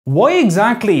Why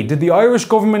exactly did the Irish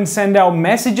government send out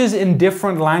messages in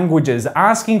different languages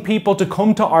asking people to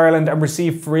come to Ireland and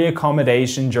receive free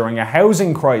accommodation during a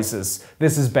housing crisis?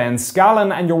 This is Ben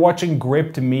Scallan and you're watching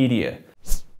Gript Media.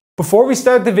 Before we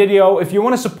start the video, if you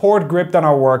want to support Gript on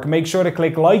our work, make sure to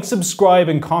click like, subscribe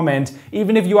and comment,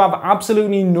 even if you have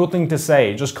absolutely nothing to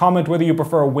say. Just comment whether you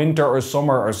prefer winter or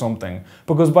summer or something.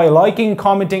 Because by liking,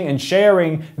 commenting and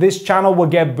sharing, this channel will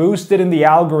get boosted in the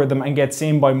algorithm and get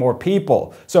seen by more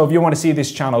people. So if you want to see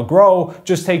this channel grow,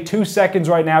 just take 2 seconds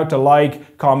right now to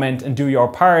like, comment and do your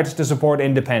part to support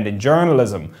independent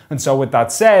journalism. And so with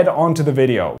that said, on to the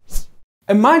video.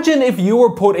 Imagine if you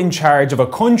were put in charge of a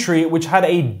country which had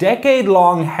a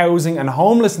decade-long housing and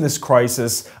homelessness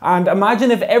crisis, and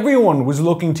imagine if everyone was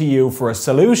looking to you for a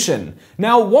solution.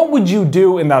 Now, what would you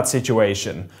do in that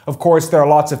situation? Of course, there are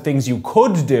lots of things you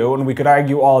could do, and we could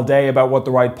argue all day about what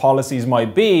the right policies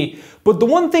might be, but the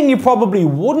one thing you probably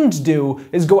wouldn't do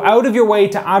is go out of your way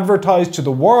to advertise to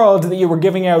the world that you were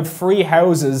giving out free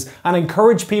houses and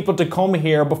encourage people to come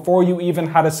here before you even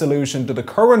had a solution to the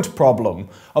current problem.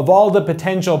 Of all the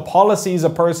potential policies a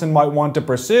person might want to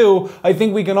pursue, I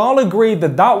think we can all agree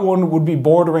that that one would be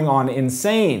bordering on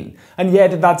insane. And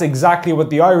yet that's exactly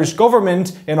what the Irish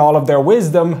government, in all of their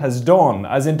wisdom, has done.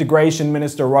 As Integration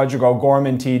Minister Roger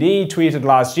O'Gorman TD tweeted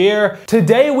last year,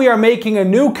 "Today we are making a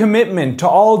new commitment to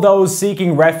all those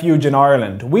seeking refuge in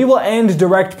Ireland. We will end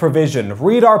direct provision.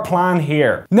 Read our plan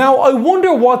here." Now, I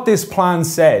wonder what this plan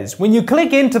says. When you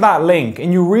click into that link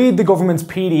and you read the government's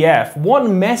PDF, what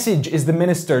message is the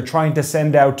minister trying to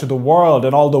send out to the world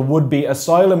and all the would-be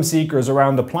asylum seekers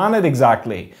around the planet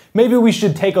exactly? Maybe we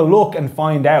should take a look and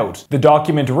find out. The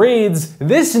document reads,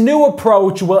 "This new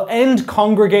approach will end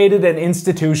congregated and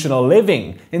institutional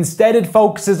living. Instead, it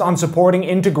focuses on supporting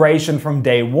integration from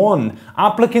day one.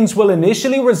 Applicants will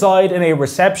initially reside in a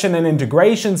reception and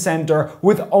integration centre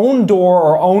with own door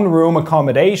or own room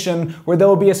accommodation where they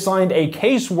will be assigned a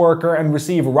caseworker and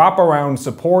receive wraparound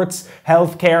supports,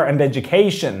 healthcare and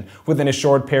education. Within a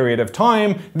short period of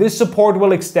time, this support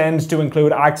will extend to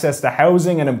include access to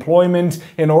housing and employment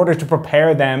in order to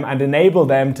prepare them and enable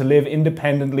them to live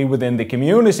independently within the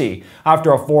community.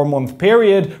 After a 4-month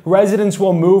period, residents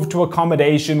will move to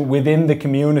accommodation within the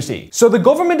community." So the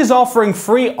government is offering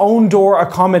free own door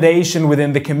accommodation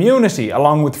within the community,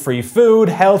 along with free food,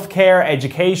 healthcare,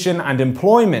 education and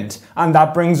employment. And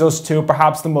that brings us to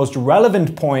perhaps the most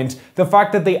relevant point, the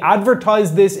fact that they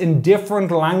advertise this in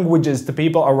different languages to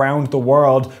people around the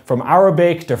world, from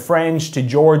Arabic to French to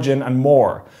Georgian and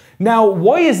more. Now,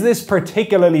 why is this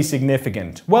particularly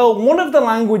significant? Well, one of the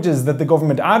languages that the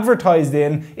government advertised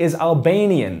in is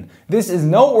Albanian. This is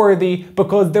noteworthy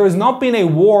because there has not been a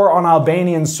war on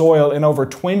Albanian soil in over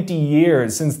 20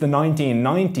 years since the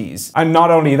 1990s. And not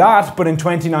only that, but in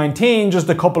 2019, just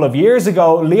a couple of years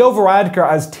ago, Leo Varadkar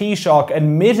as Taoiseach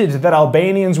admitted that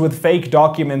Albanians with fake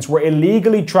documents were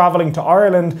illegally travelling to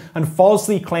Ireland and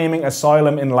falsely claiming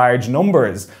asylum in large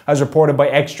numbers. As reported by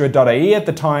Extra.ie at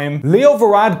the time, Leo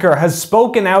Varadkar has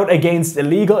spoken out against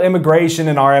illegal immigration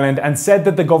in Ireland and said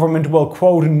that the government will,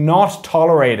 quote, "not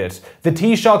tolerate it." The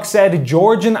Taoiseach said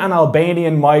Georgian and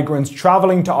Albanian migrants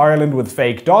travelling to Ireland with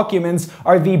fake documents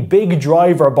are the big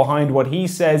driver behind what he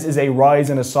says is a rise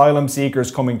in asylum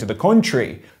seekers coming to the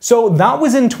country. So that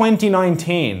was in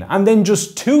 2019, and then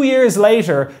just 2 years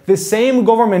later, the same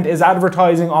government is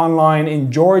advertising online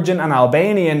in Georgian and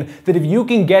Albanian that if you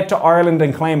can get to Ireland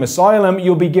and claim asylum,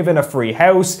 you'll be given a free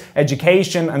house,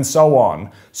 education, and so on.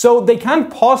 So they can't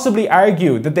possibly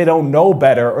argue that they don't know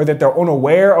better or that they're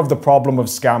unaware of the problem of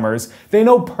scammers. They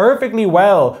know perfectly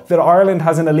well that Ireland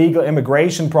has an illegal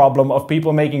immigration problem of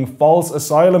people making false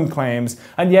asylum claims,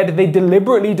 and yet they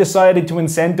deliberately decided to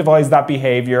incentivize that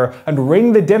behaviour and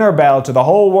ring the dinner bell to the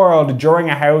whole world during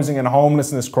a housing and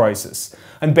homelessness crisis.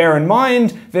 And bear in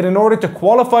mind that in order to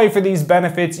qualify for these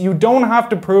benefits, you don't have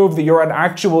to prove that you're an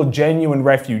actual genuine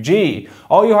refugee.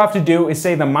 All you have to do is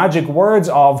say the magic words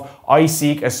of "I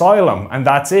seek asylum," and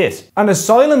that's it. An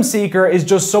asylum seeker is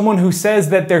just someone who says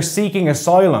that they're seeking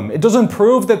asylum. It doesn't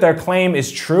prove that their claim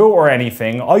is true or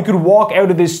anything. I could walk out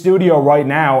of this studio right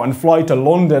now and fly to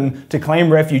London to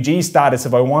claim refugee status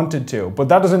if I wanted to, but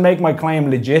that doesn't make my claim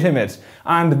legitimate.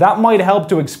 And that might help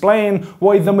to explain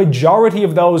why the majority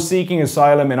of those seeking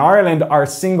asylum in Ireland are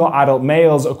single adult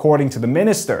males, according to the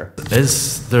minister.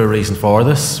 Is there a reason for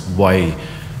this? Why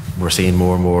we're seeing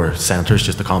more and more centres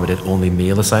just accommodate only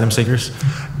male asylum seekers?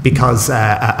 because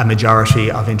a majority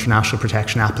of international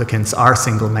protection applicants are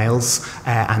single males,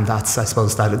 and that's, I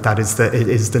suppose, that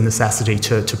is the necessity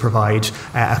to provide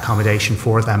accommodation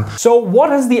for them. So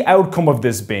what has the outcome of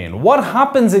this been? What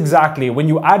happens exactly when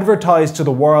you advertise to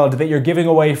the world that you're giving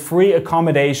away free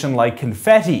accommodation like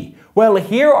confetti? Well,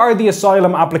 here are the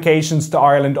asylum applications to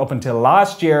Ireland up until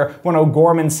last year when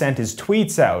O'Gorman sent his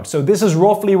tweets out. So this is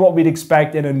roughly what we'd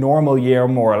expect in a normal year,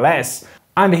 more or less.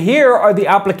 And here are the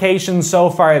applications so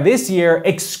far this year,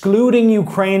 excluding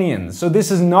Ukrainians. So this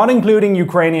is not including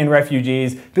Ukrainian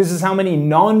refugees. This is how many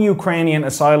non-Ukrainian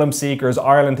asylum seekers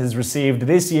Ireland has received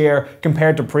this year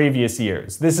compared to previous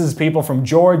years. This is people from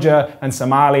Georgia and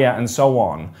Somalia and so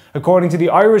on. According to the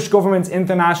Irish government's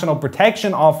International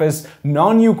Protection Office,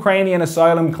 non-Ukrainian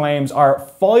asylum claims are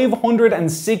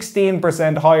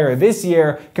 516% higher this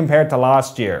year compared to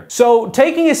last year. So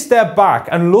taking a step back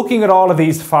and looking at all of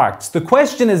these facts, the question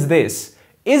is this: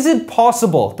 is it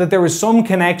possible that there is some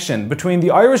connection between the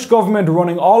Irish government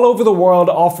running all over the world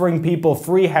offering people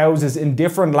free houses in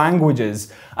different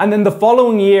languages, and then the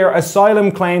following year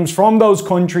asylum claims from those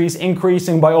countries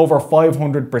increasing by over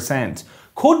 500%?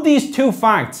 Could these two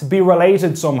facts be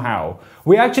related somehow?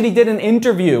 We actually did an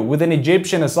interview with an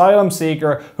Egyptian asylum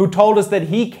seeker who told us that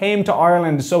he came to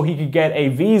Ireland so he could get a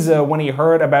visa when he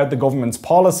heard about the government's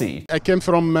policy. I came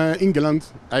from England.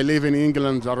 I live in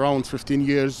England around 15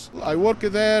 years. I work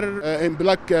there in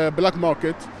black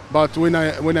market. But when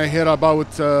I hear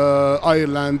about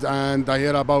Ireland and I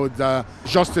hear about the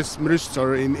Justice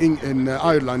Minister in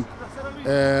Ireland,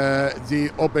 they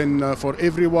open for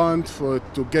everyone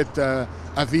to get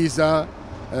a visa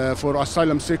for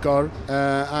asylum seeker,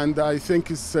 and I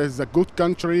think it's a good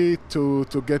country to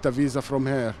get a visa from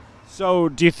here. So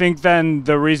do you think then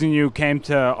the reason you came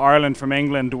to Ireland from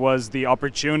England was the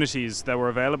opportunities that were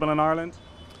available in Ireland?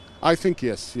 I think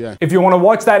yes, yeah. If you want to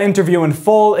watch that interview in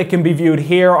full, it can be viewed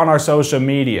here on our social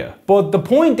media. But the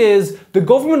point is, the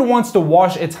government wants to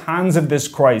wash its hands of this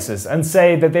crisis and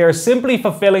say that they are simply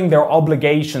fulfilling their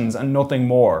obligations and nothing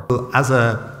more. As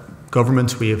a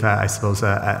government, we have, I suppose,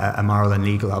 a moral and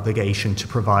legal obligation to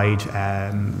provide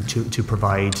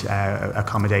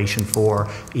accommodation for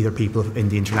either people in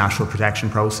the international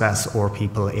protection process or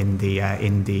people in the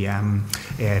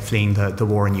fleeing the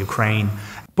war in Ukraine.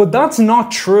 But that's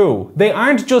not true. They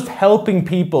aren't just helping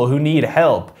people who need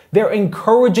help. They're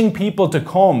encouraging people to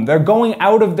come. They're going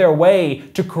out of their way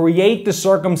to create the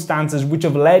circumstances which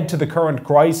have led to the current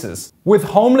crisis. With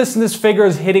homelessness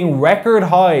figures hitting record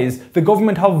highs, the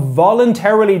government have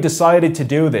voluntarily decided to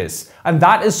do this, and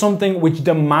that is something which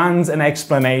demands an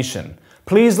explanation.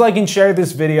 Please like and share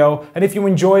this video, and if you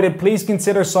enjoyed it, please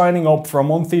consider signing up for a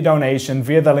monthly donation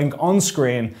via the link on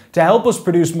screen to help us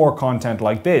produce more content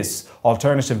like this.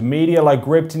 Alternative media like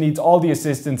Gript needs all the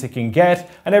assistance it can get,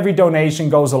 and every donation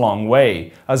goes a long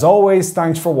way. As always,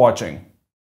 thanks for watching.